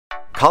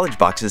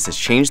Collegeboxes has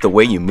changed the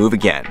way you move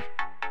again.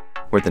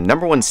 We're the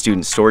 #1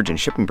 student storage and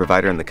shipping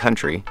provider in the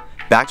country,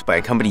 backed by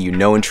a company you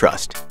know and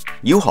trust,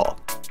 U-Haul.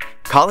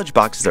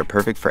 Collegeboxes are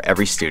perfect for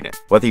every student,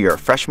 whether you're a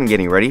freshman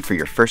getting ready for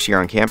your first year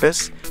on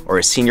campus or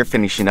a senior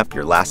finishing up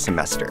your last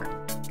semester.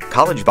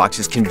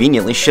 Collegeboxes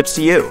conveniently ships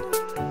to you.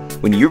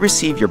 When you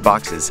receive your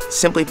boxes,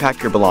 simply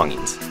pack your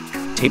belongings,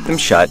 tape them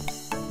shut,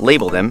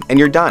 label them, and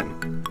you're done.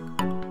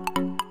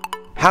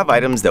 Have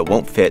items that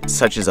won't fit,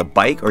 such as a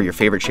bike or your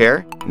favorite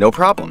chair? No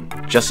problem.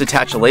 Just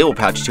attach a label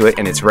pouch to it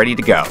and it's ready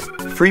to go.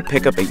 Free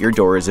pickup at your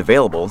door is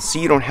available, so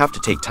you don't have to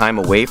take time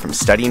away from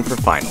studying for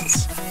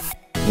finals.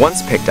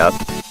 Once picked up,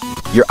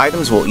 your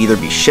items will either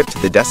be shipped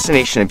to the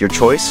destination of your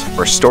choice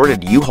or stored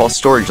at a U-Haul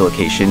storage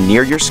location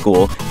near your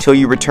school till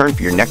you return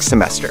for your next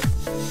semester.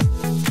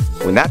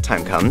 When that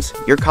time comes,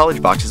 your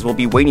Collegeboxes will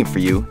be waiting for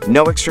you,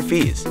 no extra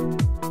fees.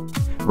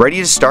 Ready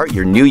to start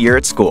your new year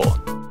at school.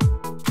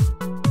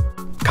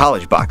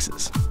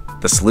 Collegeboxes,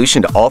 the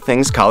solution to all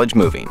things college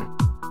moving.